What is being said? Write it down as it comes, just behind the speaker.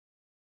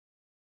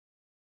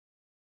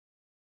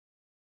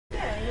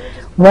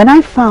When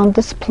I found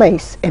this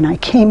place and I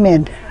came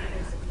in,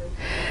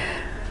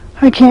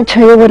 I can't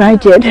tell you what I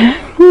did.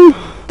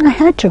 I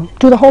had to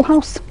do the whole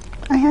house.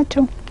 I had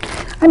to.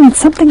 I mean,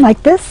 something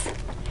like this,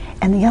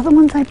 and the other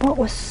ones I bought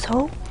was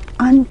so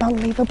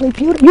unbelievably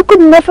beautiful. You could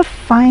never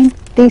find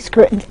these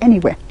curtains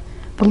anywhere.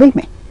 Believe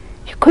me,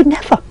 you could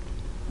never.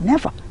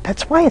 Never.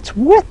 That's why it's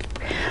worth.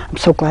 I'm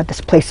so glad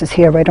this place is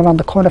here right around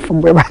the corner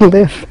from where I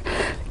live.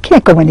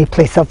 Can't go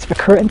anyplace else for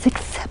curtains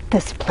except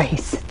this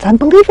place. It's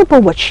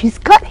unbelievable what she's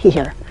got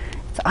here.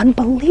 It's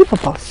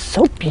unbelievable.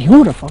 So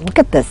beautiful. Look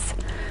at this.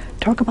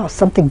 Talk about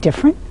something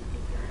different.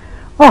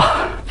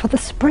 Oh, for the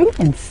spring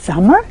and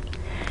summer,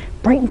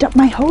 brightened up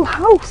my whole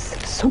house.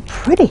 So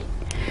pretty.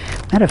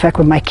 Matter of fact,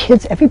 with my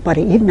kids,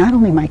 everybody, even not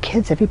only my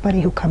kids,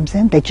 everybody who comes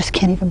in, they just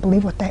can't even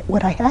believe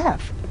what I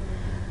have.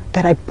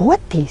 That I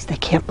bought these. They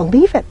can't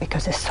believe it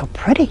because they're so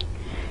pretty.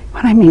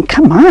 But I mean,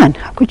 come on.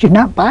 How could you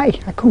not buy?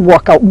 I could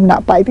walk out and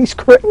not buy these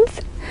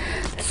curtains.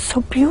 They're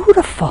so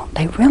beautiful.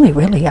 They really,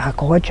 really are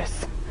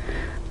gorgeous.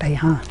 They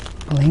are.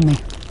 Believe me.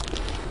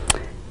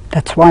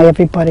 That's why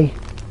everybody,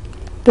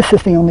 this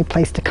is the only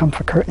place to come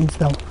for curtains,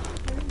 though.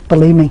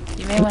 Believe me.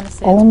 You may want to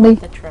say only,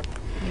 it's worth the trip.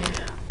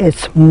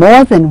 It's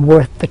more than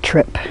worth the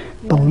trip.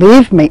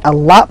 Believe me, a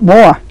lot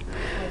more.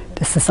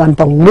 This is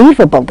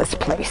unbelievable, this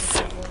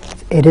place.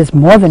 It is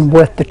more than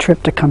worth the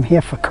trip to come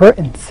here for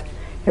curtains.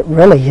 It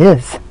really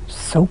is.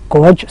 So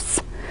gorgeous.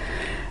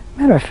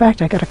 Matter of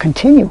fact, I got to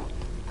continue.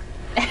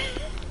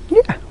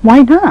 Yeah,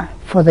 why not?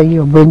 For the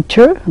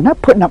winter, I'm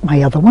not putting up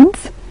my other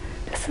ones.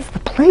 This is the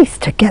place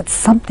to get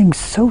something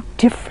so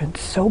different,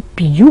 so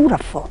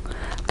beautiful.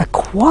 The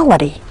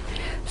quality,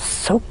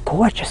 so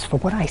gorgeous for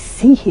what I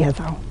see here,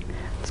 though.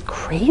 It's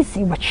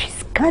crazy. What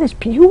she's got is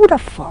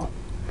beautiful.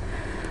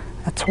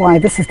 That's why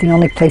this is the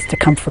only place to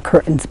come for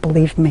curtains,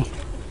 believe me.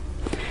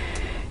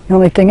 The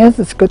only thing is,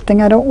 it's a good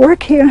thing I don't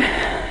work here.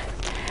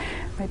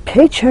 My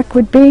paycheck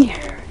would be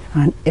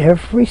on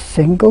every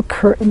single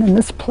curtain in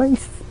this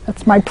place.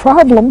 That's my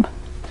problem.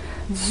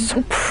 It's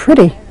so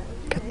pretty.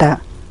 Look at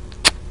that.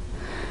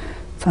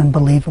 It's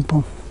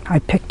unbelievable. I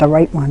picked the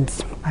right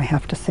ones. I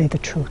have to say the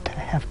truth. I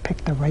have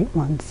picked the right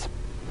ones.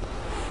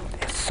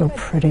 They're so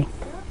pretty.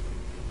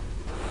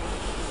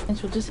 And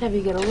we'll just have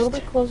you get a little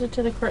bit closer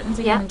to the curtains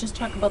again and just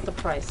talk about the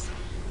price.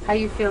 How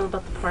you feel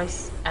about the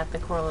price at the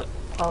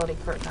Quality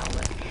Curtain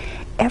Outlet?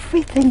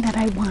 Everything that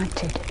I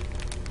wanted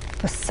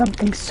for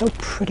something so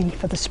pretty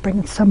for the spring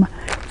and summer,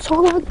 it's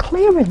all on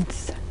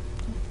clearance.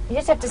 You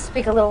just have to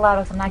speak a little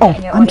louder because I'm not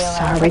getting your I'm audio.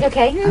 sorry.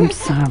 Okay. I'm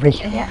sorry.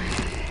 Yeah.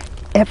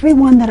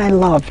 Everyone that I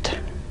loved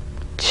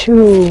to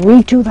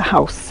redo the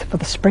house for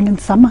the spring and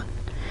summer,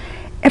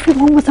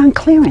 everyone was on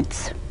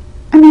clearance.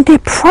 I mean, their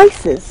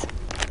prices,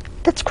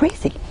 that's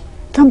crazy.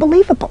 It's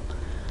unbelievable.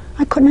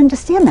 I couldn't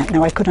understand that.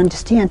 Now I could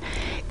understand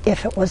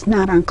if it was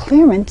not on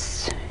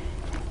clearance,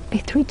 it'd be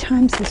 3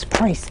 times this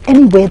price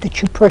anywhere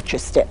that you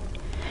purchased it.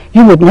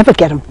 You would never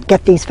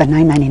get these for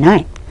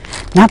 $9.99.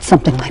 Not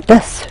something like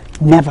this.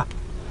 Never.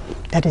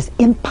 That is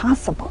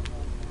impossible.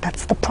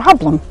 That's the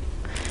problem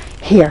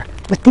here.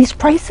 With these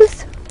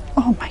prices,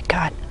 oh my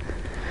God.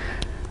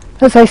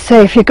 As I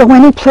say, if you go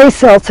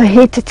anyplace else, I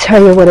hate to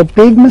tell you what a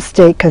big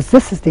mistake, because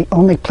this is the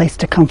only place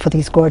to come for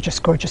these gorgeous,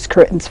 gorgeous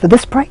curtains. For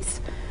this price,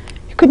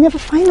 you could never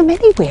find them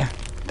anywhere.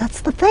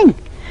 That's the thing.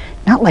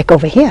 Not like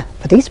over here,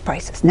 for these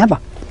prices, never.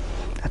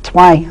 That's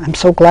why I'm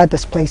so glad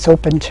this place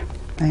opened.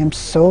 I am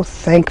so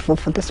thankful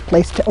for this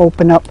place to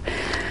open up.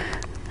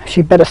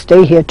 She better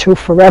stay here too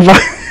forever.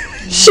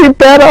 She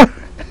better.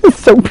 It's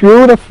so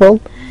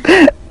beautiful.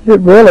 It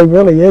really,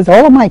 really is.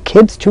 All of my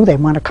kids too, they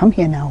want to come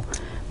here now.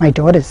 My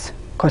daughters,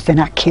 of course they're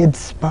not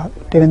kids, but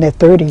they're in their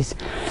 30s.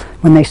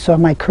 When they saw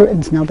my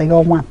curtains, now they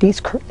all want these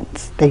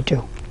curtains. They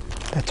do.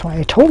 That's why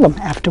I told them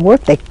after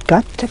work they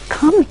got to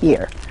come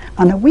here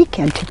on a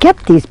weekend to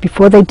get these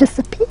before they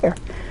disappear.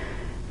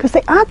 Because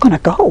they are going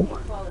to go.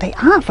 They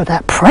are for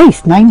that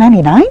price,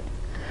 $9.99?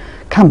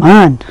 Come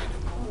on.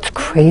 It's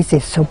crazy.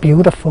 It's so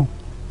beautiful.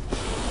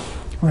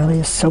 It really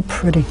is so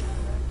pretty.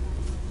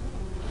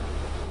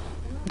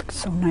 Looks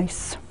so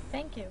nice.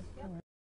 Thank you.